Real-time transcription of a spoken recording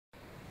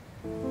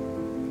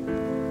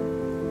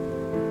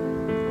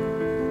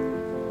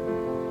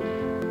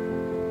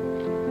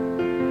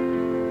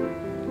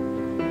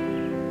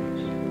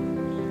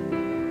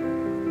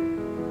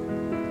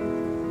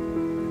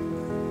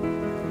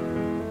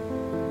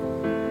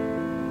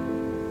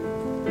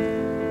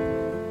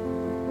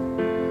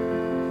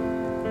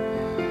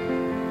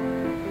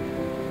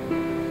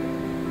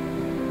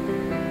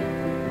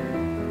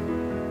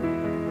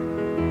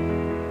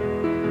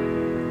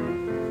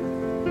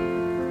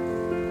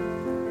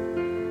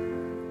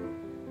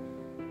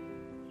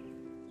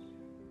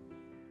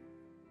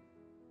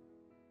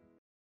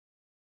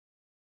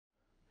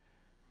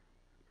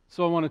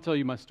So I want to tell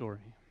you my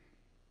story.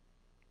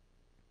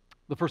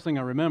 The first thing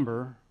I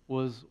remember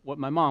was what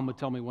my mom would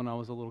tell me when I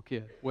was a little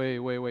kid, way,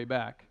 way, way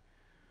back.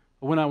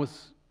 When I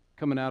was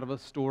coming out of a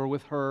store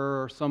with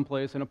her or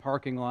someplace in a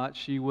parking lot,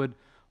 she would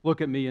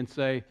look at me and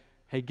say,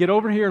 "Hey, get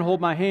over here and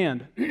hold my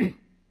hand.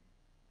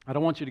 I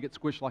don't want you to get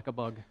squished like a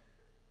bug."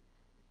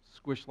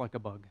 Squished like a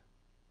bug.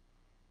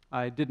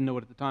 I didn't know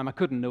it at the time. I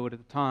couldn't know it at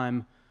the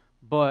time,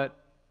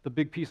 but the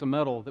big piece of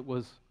metal that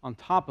was on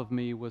top of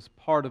me was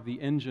part of the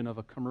engine of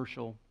a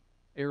commercial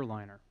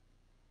airliner.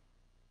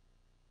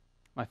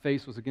 My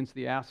face was against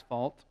the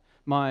asphalt.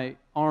 My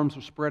arms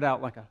were spread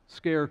out like a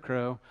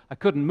scarecrow. I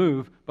couldn't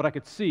move, but I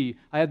could see.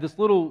 I had this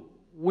little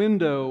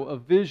window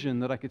of vision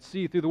that I could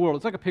see through the world.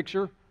 It's like a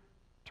picture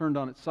turned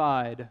on its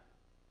side.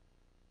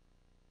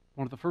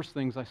 One of the first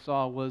things I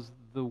saw was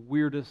the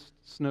weirdest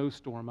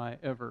snowstorm I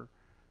ever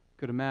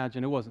could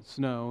imagine. It wasn't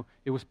snow.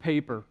 It was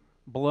paper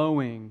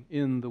blowing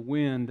in the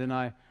wind, and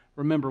I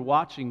remember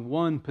watching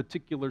one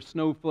particular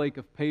snowflake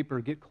of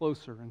paper get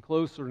closer and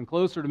closer and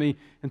closer to me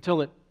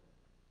until it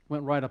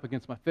went right up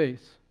against my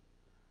face,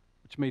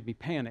 which made me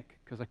panic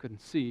because I couldn't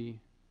see.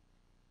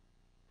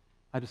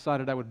 I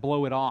decided I would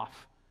blow it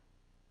off,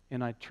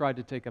 and I tried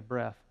to take a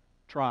breath.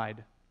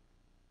 Tried.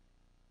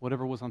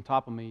 Whatever was on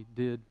top of me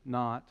did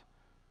not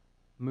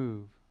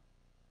move.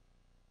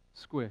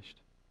 Squished.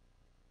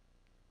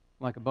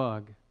 Like a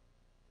bug.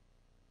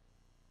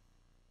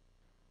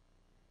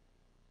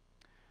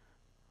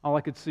 All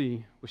I could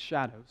see was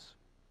shadows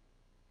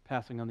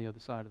passing on the other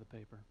side of the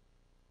paper.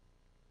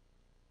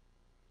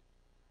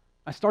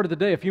 I started the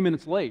day a few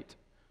minutes late,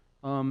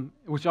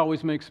 which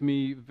always makes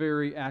me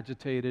very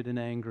agitated and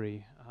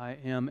angry. I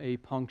am a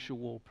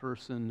punctual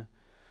person.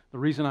 The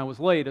reason I was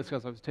late is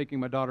because I was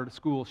taking my daughter to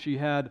school. She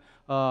had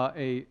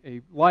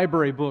a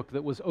library book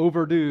that was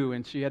overdue,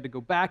 and she had to go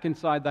back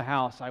inside the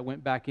house. I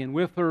went back in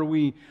with her.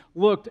 We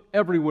looked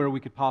everywhere we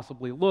could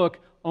possibly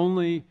look,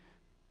 only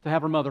to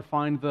have her mother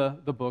find the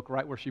book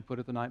right where she put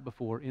it the night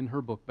before in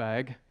her book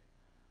bag.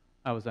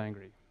 I was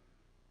angry.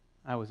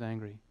 I was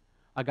angry.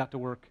 I got to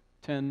work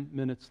 10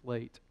 minutes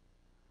late.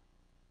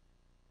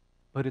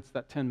 But it's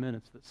that 10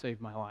 minutes that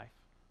saved my life.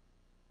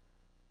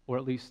 Or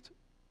at least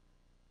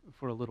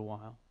for a little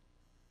while.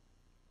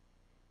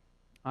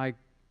 I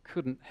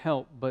couldn't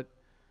help but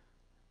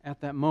at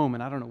that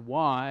moment, I don't know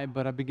why,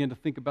 but I began to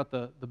think about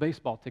the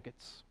baseball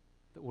tickets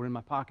that were in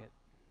my pocket.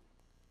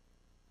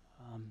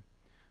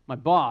 My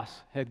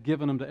boss had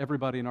given them to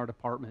everybody in our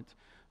department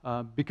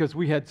because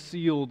we had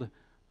sealed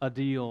a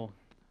deal,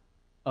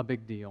 a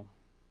big deal.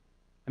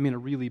 I mean, a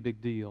really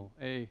big deal,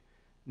 a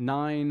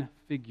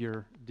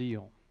 9-figure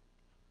deal.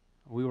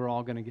 We were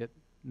all going to get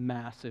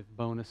massive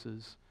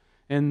bonuses.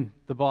 And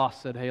the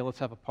boss said, "Hey, let's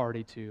have a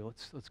party too.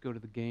 Let's go to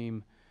the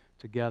game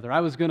together." I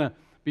was going to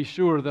be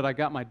sure that I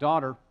got my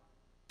daughter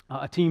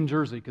a team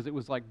jersey because it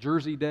was like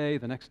Jersey Day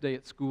the next day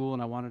at school,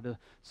 and I wanted to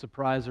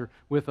surprise her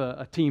with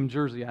a team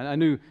jersey. I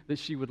knew that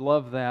she would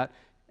love that,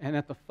 and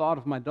at the thought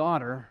of my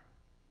daughter,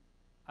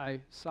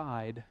 I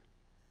sighed,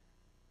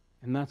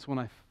 and that's when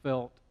I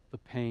felt the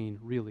pain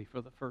really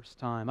for the first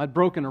time. I'd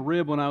broken a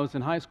rib when I was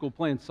in high school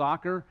playing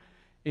soccer,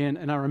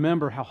 and I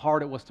remember how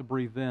hard it was to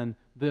breathe then.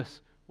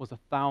 This was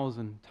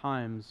 1,000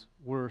 times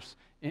worse.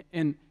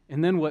 And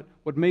then what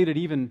made it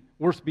even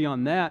worse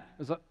beyond that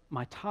is that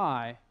my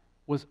tie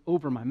was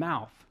over my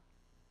mouth.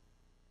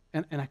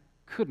 And I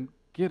couldn't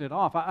get it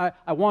off.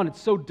 I wanted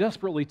so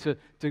desperately to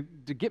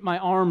get my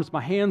arms,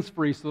 my hands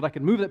free so that I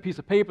could move that piece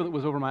of paper that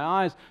was over my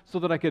eyes so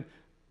that I could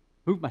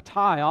move my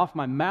tie off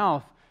my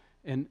mouth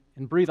and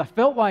breathe. I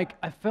felt like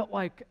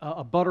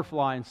a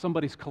butterfly in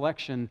somebody's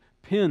collection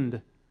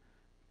pinned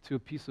to a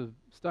piece of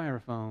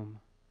styrofoam.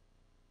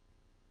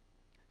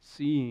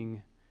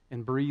 Seeing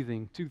and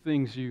breathing, two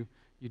things you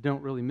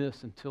don't really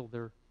miss until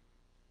they're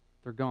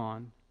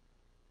gone.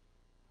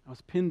 I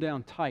was pinned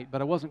down tight,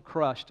 but I wasn't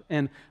crushed.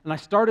 And I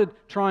started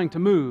trying to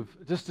move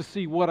just to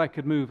see what I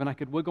could move, and I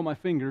could wiggle my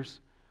fingers.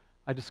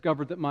 I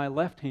discovered that my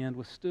left hand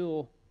was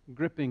still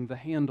gripping the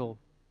handle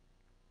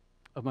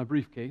of my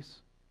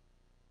briefcase.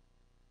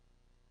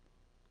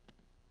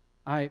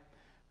 I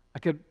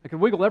could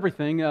wiggle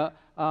everything.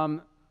 I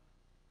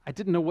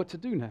didn't know what to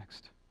do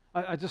next.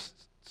 I just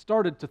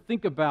started to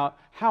think about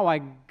how I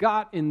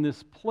got in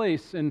this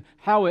place and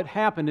how it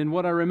happened. And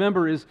what I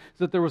remember is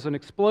that there was an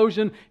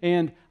explosion,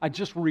 and I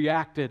just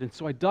reacted. And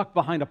so I ducked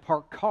behind a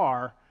parked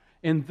car,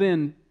 And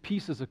then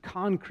pieces of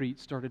concrete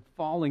started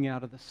falling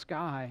out of the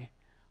sky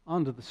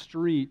onto the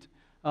street.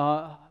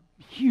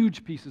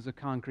 Huge pieces of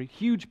concrete,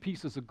 huge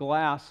pieces of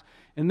glass.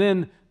 And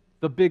then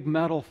the big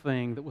metal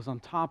thing that was on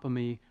top of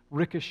me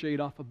ricocheted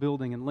off a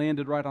building and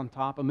landed right on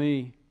top of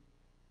me.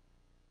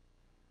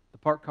 The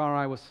parked car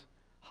I was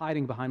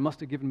hiding behind must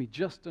have given me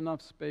just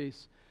enough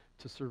space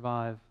to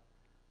survive.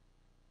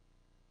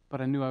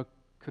 But I knew I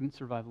couldn't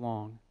survive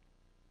long.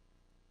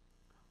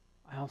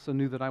 I also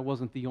knew that I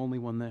wasn't the only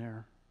one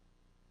there.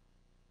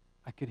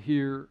 I could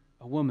hear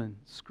a woman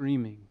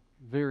screaming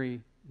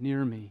very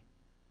near me,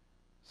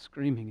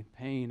 screaming in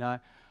pain. I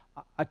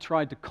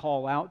tried to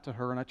call out to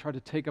her, and I tried to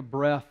take a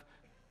breath,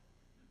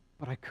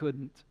 but I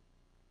couldn't.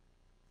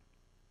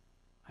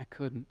 I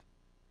couldn't.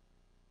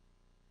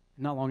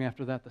 And not long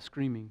after that, the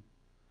screaming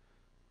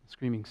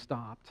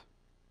stopped.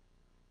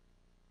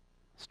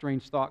 A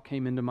strange thought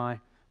came into my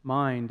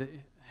mind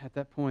at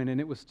that point,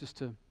 and it was just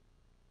to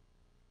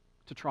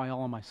try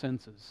all of my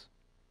senses.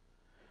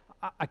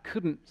 I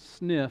couldn't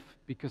sniff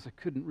because I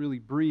couldn't really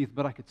breathe,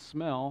 but I could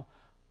smell.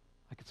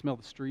 I could smell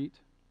the street,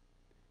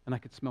 and I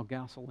could smell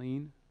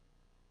gasoline.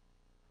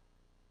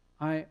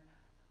 I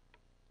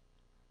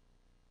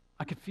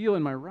could feel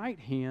in my right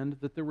hand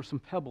that there were some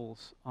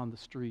pebbles on the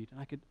street,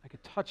 and I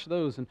could touch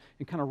those and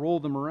kind of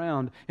roll them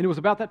around. And it was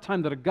about that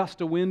time that a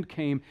gust of wind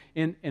came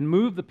and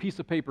moved the piece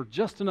of paper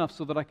just enough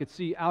so that I could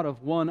see out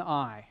of one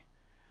eye.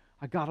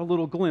 I got a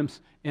little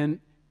glimpse, and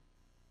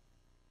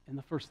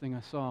the first thing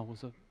I saw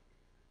was a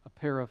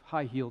pair of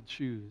high-heeled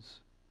shoes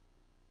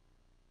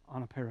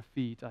on a pair of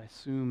feet. I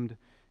assumed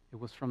it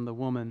was from the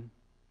woman.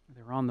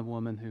 They were on the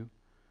woman who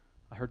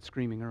I heard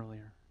screaming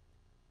earlier.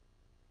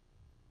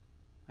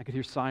 I could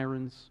hear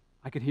sirens.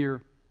 I could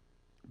hear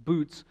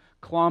boots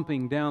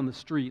clomping down the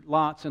street,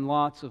 lots and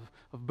lots of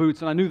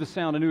boots. And I knew the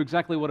sound. I knew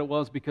exactly what it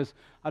was because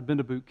I'd been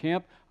to boot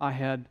camp. I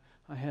had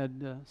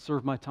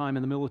served my time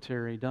in the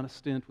military, done a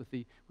stint with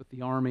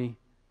the Army.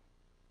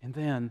 And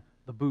then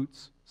the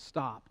boots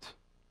stopped.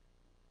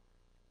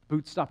 The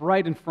boots stopped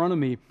right in front of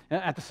me.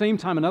 At the same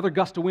time, another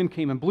gust of wind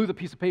came and blew the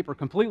piece of paper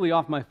completely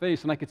off my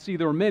face, and I could see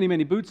there were many,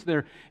 many boots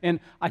there,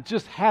 and I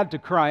just had to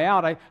cry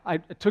out. I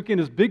took in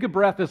as big a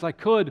breath as I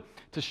could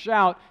to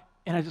shout,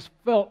 and I just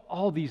felt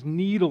all these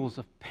needles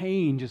of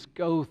pain just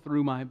go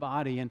through my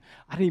body, and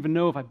I didn't even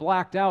know if I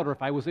blacked out or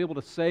if I was able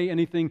to say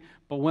anything,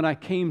 but when I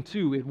came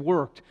to, it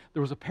worked.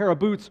 There was a pair of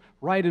boots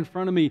right in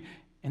front of me,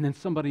 and then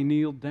somebody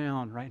kneeled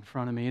down right in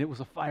front of me, and it was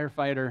a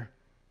firefighter,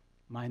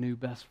 my new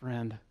best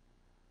friend.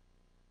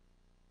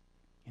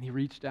 And he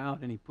reached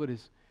out and he put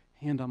his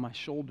hand on my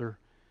shoulder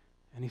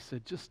and he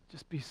said, just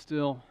be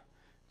still.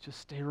 Just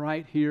stay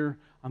right here.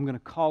 I'm going to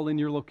call in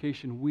your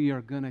location. We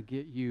are going to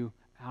get you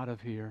out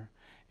of here.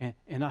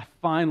 And I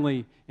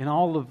finally, in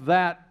all of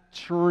that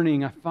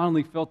churning, I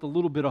finally felt a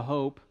little bit of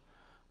hope.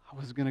 I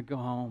was going to go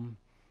home.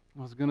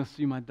 I was going to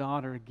see my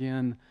daughter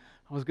again.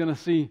 I was going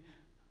to see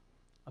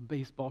a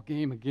baseball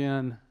game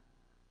again.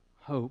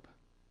 Hope.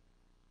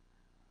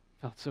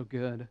 Felt so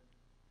good.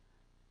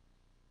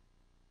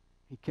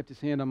 He kept his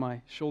hand on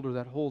my shoulder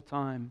that whole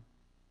time.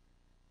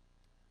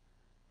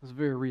 It was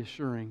very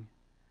reassuring.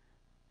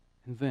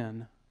 And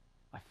then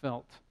I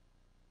felt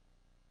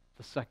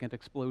the second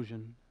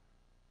explosion.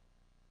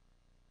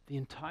 The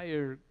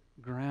entire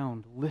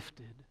ground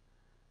lifted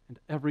and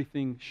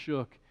everything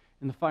shook.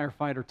 And the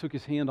firefighter took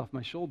his hand off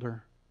my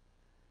shoulder.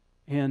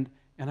 And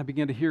I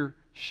began to hear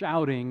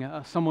shouting,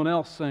 someone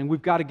else saying,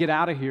 "We've got to get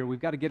out of here. We've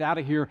got to get out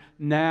of here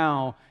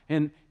now."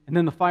 And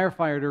then the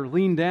firefighter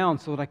leaned down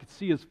so that I could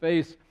see his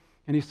face.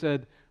 And he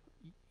said,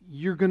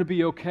 "You're going to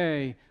be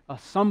okay.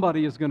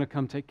 Somebody is going to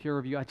come take care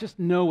of you. I just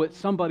know it.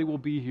 Somebody will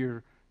be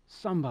here.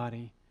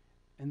 Somebody."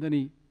 And then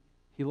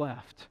he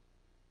left.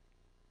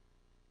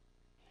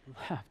 He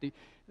left.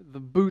 The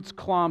boots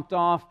clomped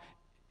off,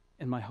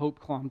 and my hope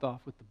clomped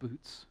off with the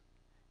boots.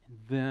 And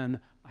then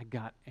I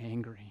got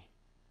angry.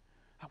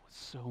 I was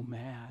so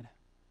mad.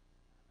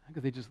 How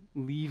could they just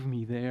leave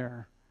me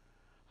there?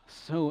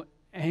 So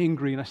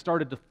angry, and I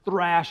started to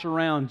thrash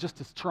around just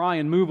to try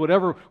and move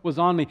whatever was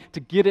on me to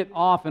get it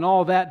off, and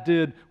all that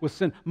did was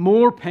send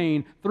more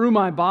pain through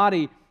my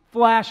body,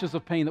 flashes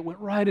of pain that went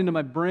right into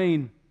my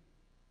brain.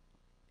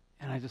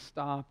 And I just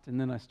stopped, and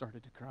then I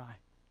started to cry.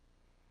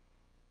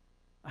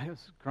 I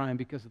was crying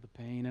because of the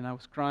pain, and I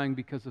was crying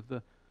because of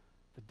the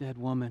dead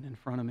woman in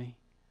front of me.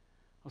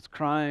 I was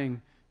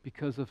crying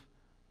because of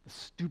the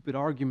stupid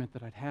argument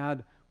that I'd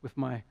had with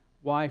my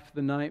wife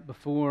the night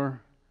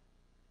before.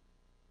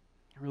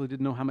 I really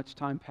didn't know how much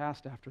time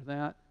passed after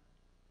that.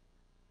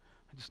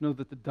 I just know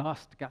that the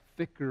dust got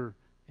thicker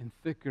and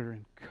thicker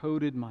and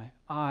coated my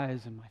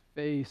eyes and my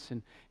face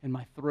and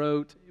my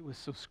throat. It was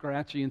so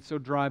scratchy and so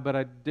dry, but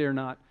I dare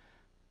not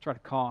try to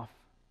cough.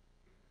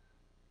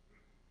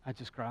 I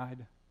just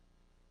cried.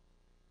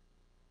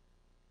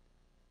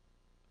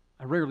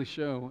 I rarely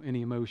show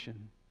any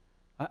emotion.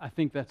 I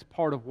think that's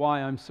part of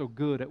why I'm so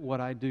good at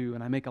what I do,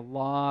 and I make a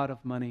lot of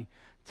money.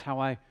 It's how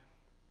I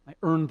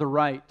earned the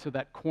right to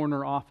that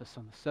corner office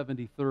on the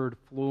 73rd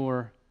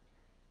floor.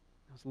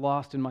 I was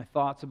lost in my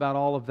thoughts about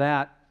all of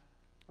that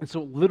And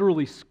so it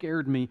literally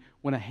scared me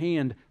when a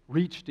hand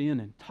reached in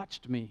and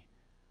touched me.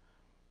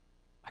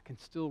 I can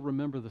still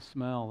remember the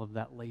smell of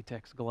that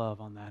latex glove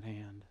on that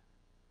hand.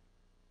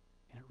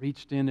 And it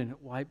reached in and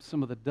it wiped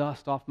some of the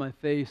dust off my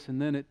face,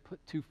 and then it put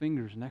 2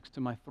 fingers next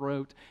to my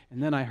throat,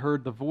 and then I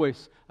heard the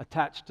voice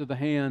attached to the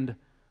hand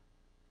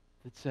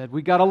that said,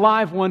 "We got a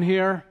live one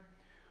here.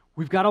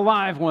 We've got a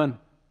live one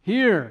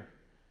here."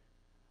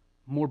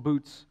 More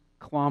boots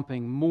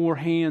clomping, more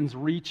hands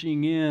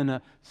reaching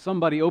in,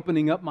 somebody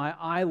opening up my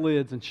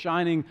eyelids and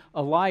shining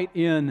a light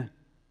in.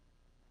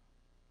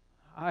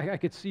 I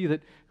could see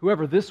that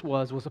whoever this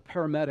was a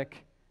paramedic,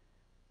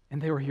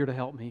 and they were here to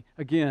help me.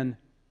 Again,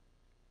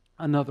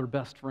 another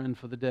best friend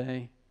for the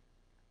day.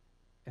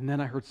 And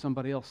then I heard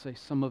somebody else say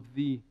some of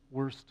the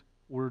worst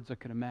words I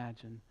could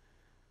imagine.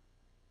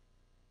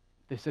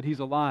 They said, "He's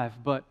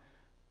alive, but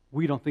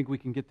we don't think we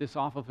can get this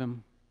off of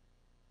him."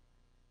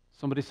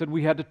 Somebody said,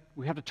 we have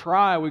to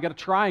try. We got to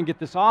try and get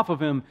this off of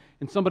him.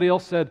 And somebody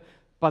else said,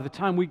 by the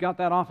time we got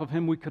that off of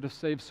him, we could have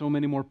saved so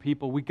many more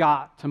people. We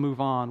got to move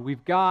on.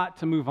 We've got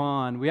to move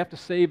on. We have to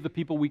save the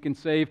people we can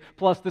save.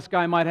 Plus, this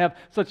guy might have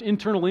such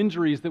internal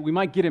injuries that we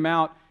might get him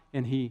out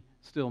and he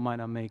still might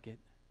not make it.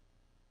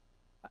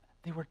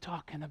 They were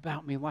talking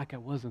about me like I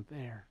wasn't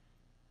there.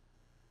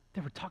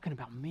 They were talking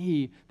about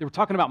me. They were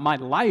talking about my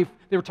life.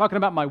 They were talking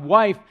about my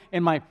wife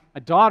and my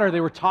daughter.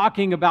 They were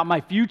talking about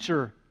my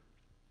future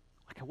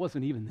like I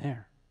wasn't even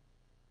there.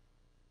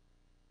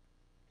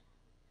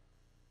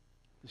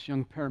 This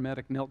young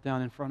paramedic knelt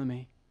down in front of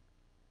me.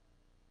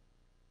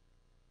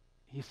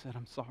 He said,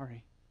 "I'm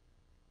sorry.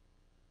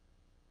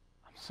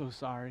 I'm so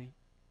sorry."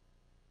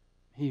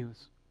 He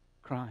was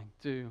crying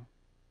too.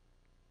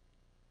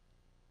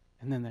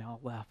 And then they all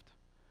left.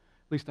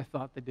 At least I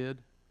thought they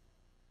did.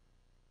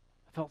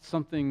 I felt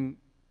something,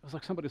 it was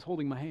like somebody was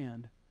holding my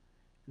hand.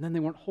 And then they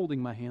weren't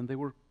holding my hand, they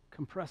were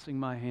compressing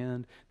my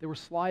hand. They were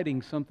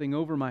sliding something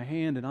over my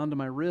hand and onto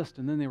my wrist,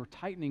 and then they were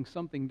tightening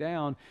something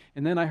down.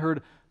 And then I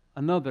heard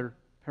another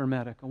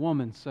paramedic, a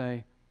woman,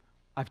 say,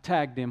 "I've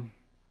tagged him.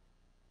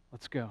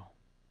 Let's go."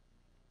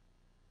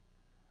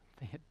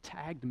 They had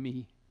tagged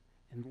me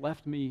and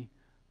left me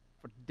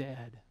for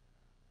dead.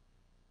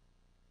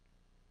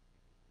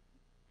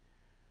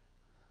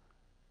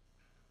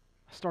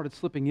 I started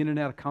slipping in and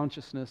out of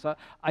consciousness.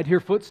 I'd hear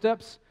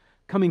footsteps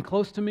coming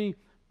close to me,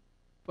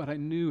 but I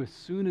knew as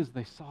soon as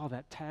they saw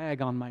that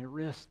tag on my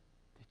wrist,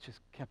 it just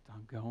kept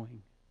on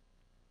going.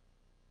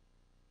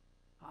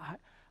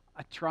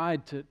 I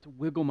tried to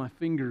wiggle my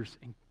fingers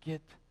and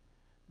get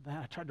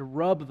that. I tried to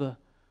rub the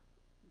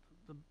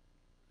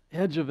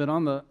edge of it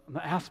on the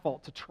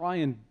asphalt to try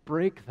and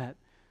break that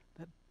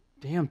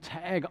damn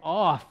tag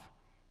off.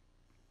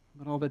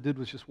 But all that did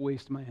was just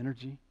waste my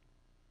energy,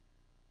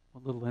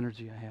 what little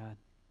energy I had.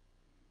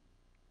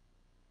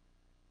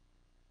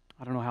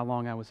 I don't know how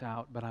long I was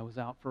out, but I was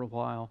out for a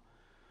while.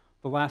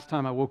 The last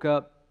time I woke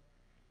up,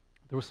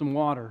 there was some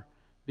water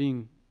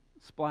being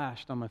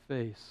splashed on my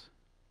face.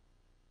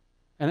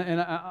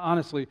 And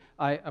honestly,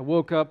 I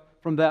woke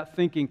up from that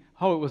thinking,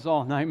 oh, it was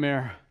all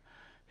nightmare,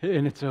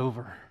 and it's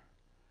over.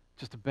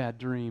 Just a bad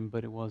dream,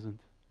 but it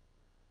wasn't.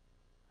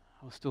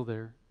 I was still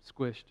there,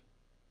 squished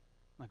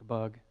like a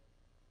bug.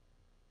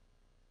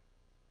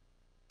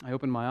 I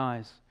opened my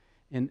eyes,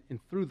 and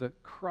through the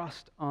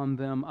crust on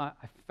them, I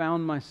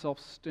found myself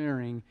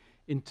staring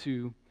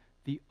into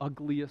the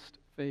ugliest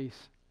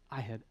face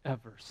I had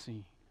ever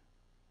seen.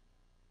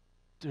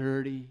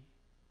 Dirty,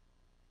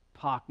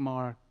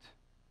 pockmarked,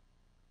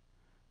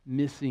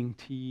 missing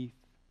teeth,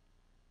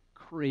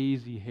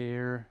 crazy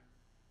hair.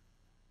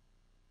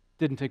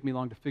 Didn't take me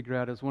long to figure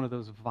out it was one of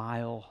those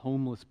vile,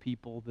 homeless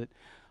people that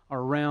are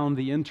around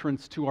the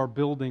entrance to our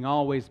building,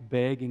 always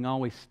begging,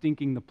 always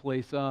stinking the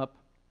place up.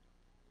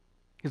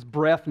 His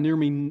breath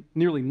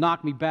nearly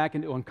knocked me back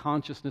into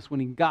unconsciousness when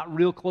he got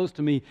real close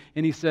to me,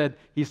 and he said,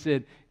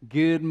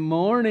 "Good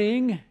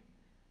morning.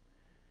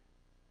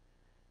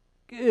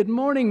 Good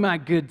morning, my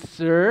good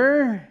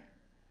sir.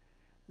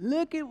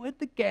 Look at what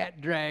the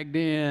cat dragged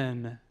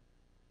in.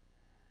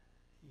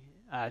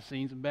 I've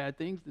seen some bad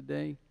things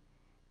today.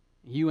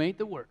 You ain't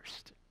the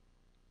worst."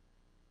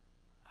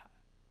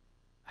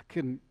 I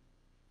couldn't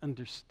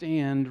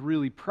understand,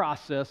 really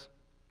process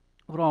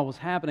what all was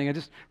happening. I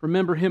just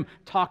remember him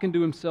talking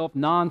to himself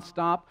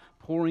nonstop,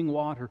 pouring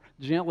water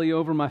gently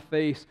over my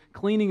face,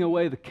 cleaning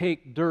away the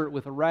caked dirt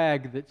with a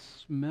rag that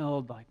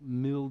smelled like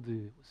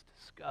mildew. It was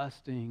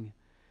disgusting.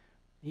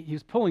 He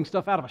was pulling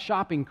stuff out of a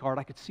shopping cart.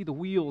 I could see the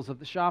wheels of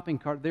the shopping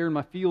cart there in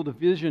my field of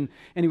vision.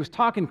 And he was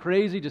talking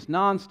crazy, just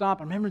nonstop.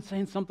 I remember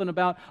saying something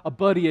about a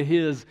buddy of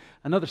his,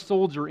 another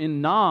soldier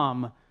in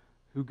Nam,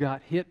 who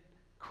got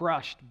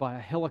crushed by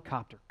a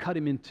helicopter, cut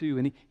him in two.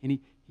 And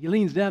he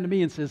leans down to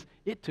me and says,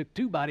 "It took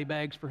 2 body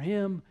bags for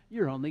him.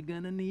 You're only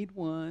going to need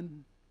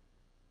 1.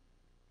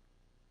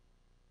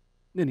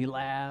 Then he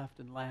laughed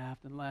and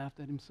laughed and laughed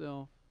at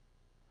himself.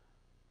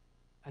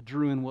 I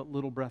drew in what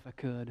little breath I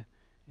could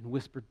and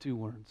whispered 2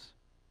 words.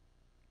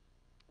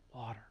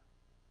 "Water.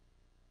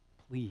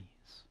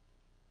 Please."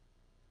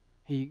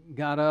 He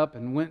got up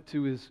and went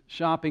to his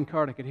shopping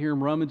cart. I could hear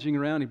him rummaging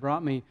around. He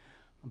brought me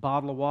a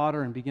bottle of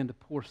water and began to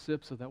pour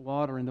sips of that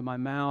water into my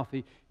mouth.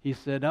 He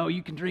said, "Oh,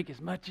 you can drink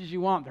as much as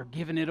you want. They're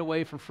giving it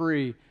away for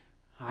free."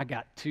 I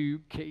got 2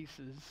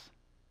 cases.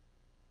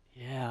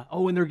 Yeah.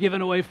 Oh, and they're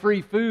giving away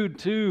free food,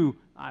 too.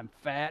 I'm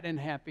fat and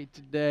happy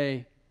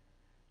today.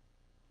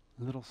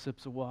 Little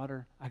sips of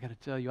water. I got to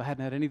tell you, I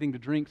hadn't had anything to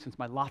drink since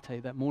my latte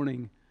that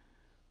morning.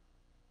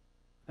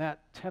 That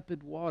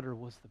tepid water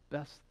was the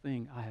best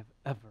thing I have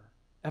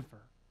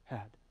ever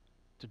had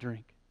to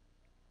drink.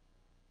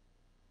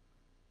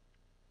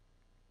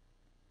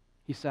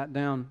 He sat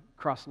down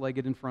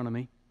cross-legged in front of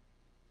me,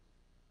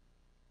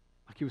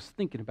 like he was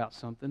thinking about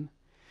something.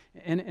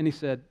 And he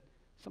said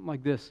something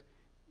like this: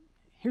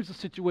 "Here's the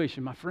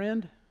situation, my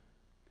friend.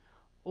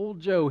 Old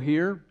Joe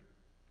here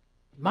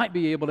might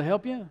be able to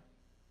help you,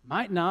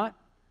 might not.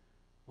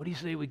 What do you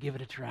say we give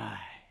it a try?"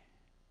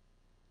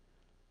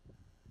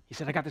 He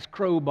said, "I got this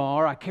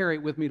crowbar. I carry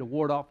it with me to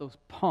ward off those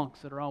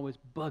punks that are always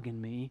bugging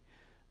me.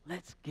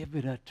 Let's give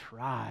it a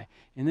try."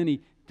 And then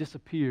he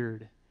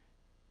disappeared.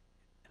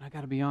 And I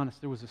got to be honest,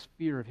 there was this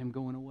fear of him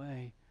going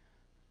away,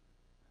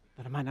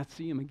 that I might not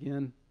see him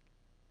again.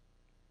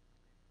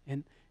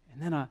 And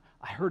then I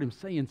heard him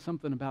saying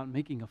something about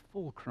making a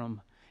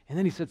fulcrum. And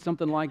then he said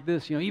something like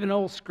this: "Even an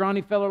old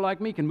scrawny feller like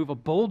me can move a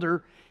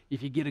boulder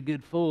if you get a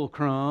good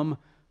fulcrum."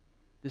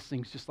 This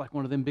thing's just like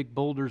one of them big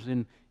boulders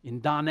in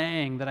Da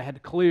Nang that I had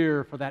to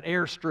clear for that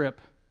airstrip.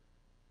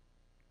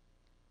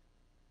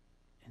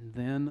 And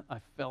then I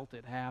felt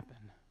it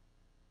happen.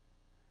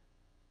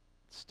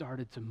 It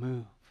started to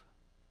move.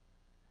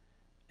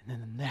 And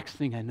then the next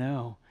thing I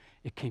know,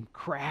 it came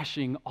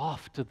crashing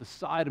off to the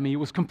side of me. It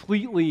was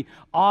completely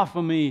off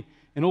of me.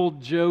 And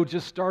old Joe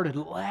just started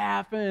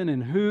laughing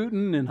and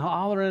hooting and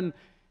hollering.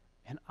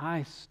 And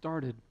I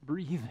started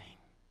breathing.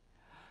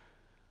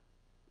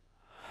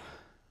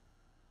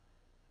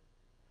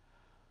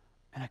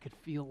 And I could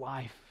feel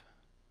life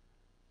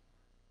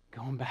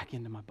going back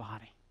into my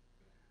body.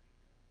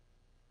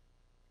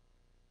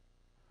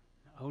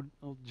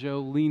 Old Joe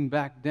leaned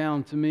back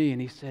down to me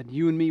and he said,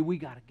 "You and me, we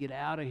got to get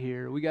out of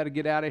here. We got to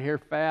get out of here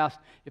fast.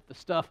 If the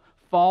stuff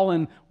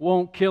falling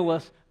won't kill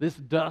us, this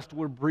dust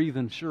we're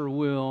breathing sure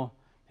will."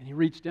 And he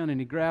reached down and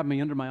he grabbed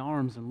me under my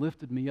arms and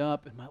lifted me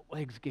up, and my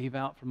legs gave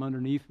out from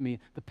underneath me.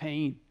 The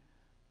pain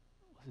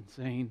was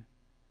insane.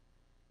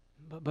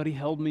 But he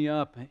held me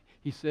up.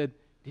 He said,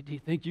 "Do you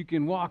think you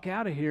can walk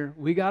out of here?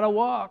 We got to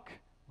walk.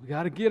 We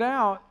got to get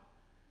out."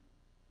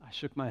 I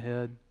shook my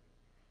head.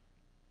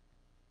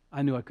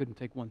 I knew I couldn't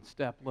take one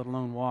step, let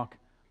alone walk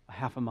a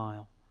half a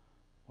mile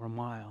or a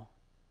mile.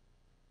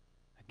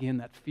 Again,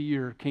 that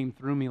fear came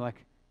through me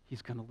like,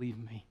 he's going to leave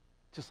me.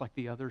 Just like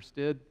the others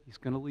did, he's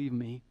going to leave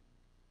me.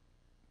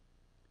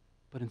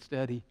 But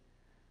instead,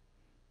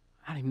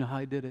 I don't even know how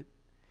he did it.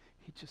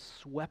 He just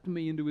swept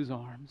me into his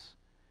arms,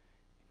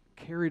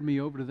 carried me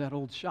over to that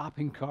old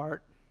shopping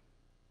cart,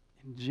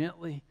 and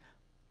gently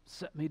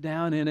set me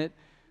down in it.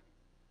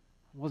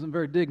 I wasn't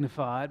very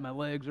dignified. My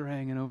legs are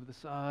hanging over the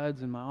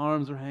sides and my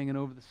arms are hanging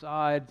over the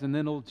sides. And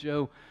then old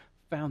Joe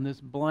found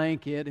this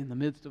blanket in the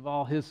midst of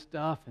all his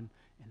stuff and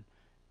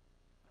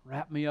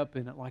wrapped me up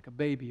in it like a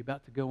baby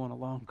about to go on a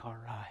long car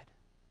ride.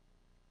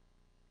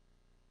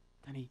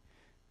 Then he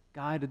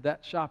guided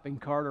that shopping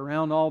cart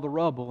around all the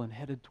rubble and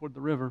headed toward the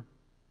river,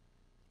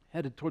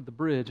 headed toward the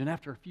bridge. And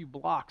after a few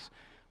blocks,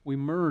 we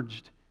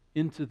merged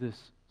into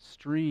this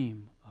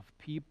stream of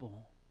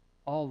people,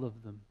 all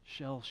of them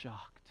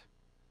shell-shocked.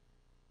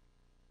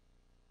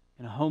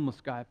 And a homeless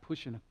guy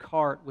pushing a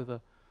cart with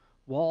a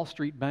Wall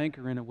Street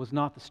banker in it was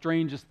not the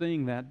strangest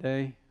thing that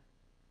day.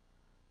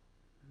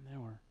 And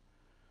there were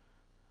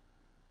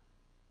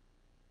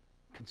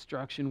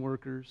construction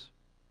workers,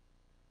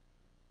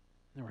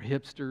 there were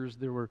hipsters,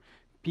 there were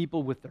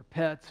people with their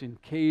pets in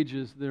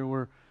cages, there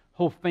were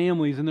whole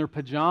families in their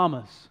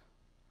pajamas.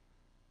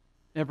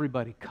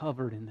 Everybody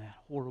covered in that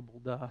horrible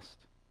dust.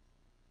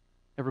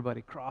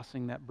 Everybody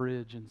crossing that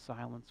bridge in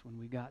silence when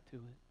we got to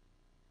it.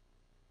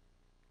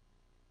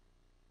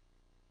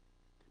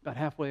 About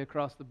halfway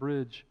across the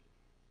bridge,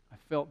 I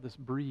felt this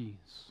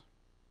breeze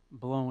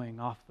blowing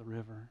off the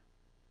river.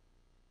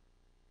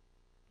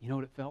 You know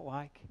what it felt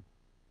like?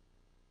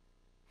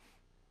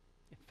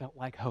 It felt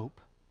like hope.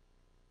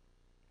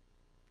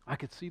 I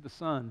could see the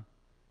sun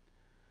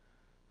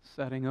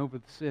setting over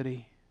the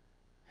city.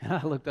 And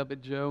I looked up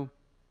at Joe,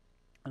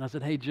 and I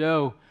said, "Hey,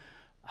 Joe,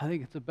 I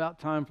think it's about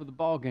time for the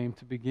ball game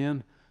to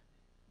begin.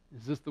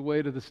 Is this the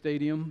way to the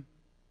stadium?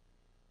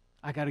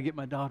 I got to get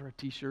my daughter a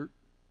t-shirt.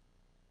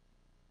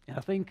 And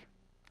I think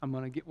I'm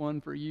going to get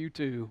one for you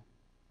too."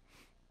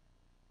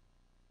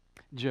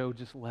 Joe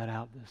just let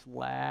out this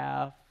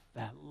laugh.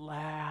 That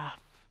laugh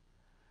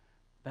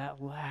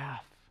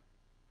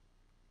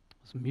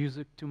was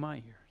music to my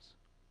ears.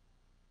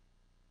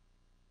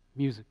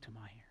 Music to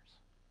my ears.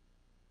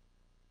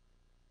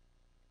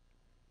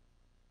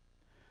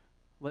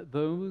 Let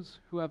those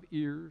who have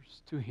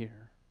ears to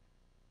hear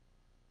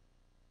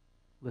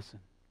listen.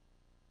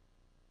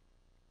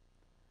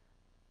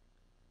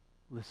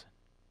 Listen.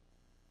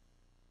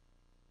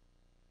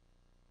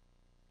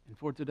 And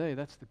for today,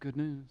 that's the good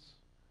news.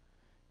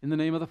 In the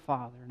name of the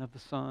Father, and of the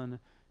Son,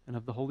 and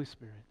of the Holy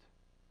Spirit.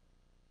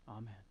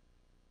 Amen.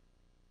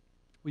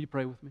 Will you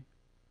pray with me?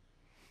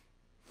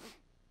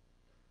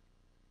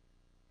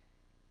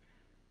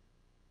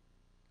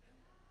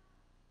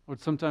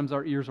 Lord, sometimes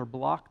our ears are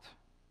blocked.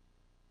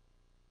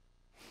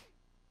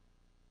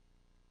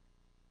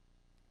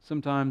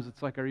 Sometimes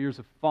it's like our ears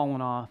have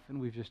fallen off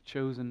and we've just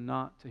chosen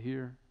not to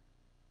hear.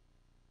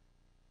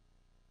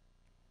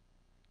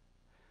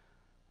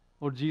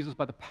 Lord Jesus,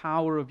 by the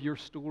power of your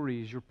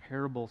stories, your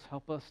parables,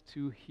 help us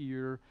to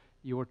hear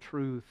your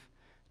truth,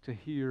 to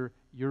hear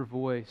your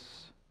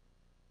voice,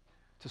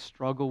 to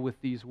struggle with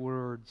these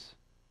words,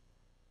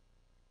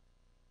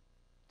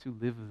 to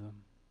live them.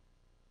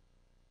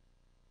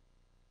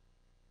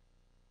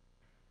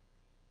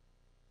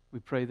 We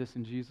pray this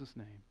in Jesus'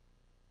 name.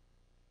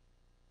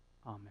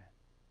 Amen.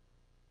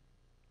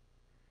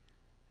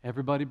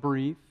 Everybody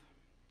breathe.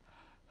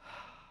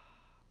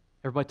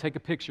 Everybody take a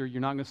picture.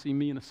 You're not going to see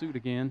me in a suit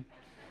again.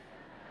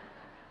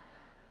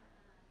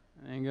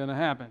 Ain't going to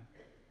happen.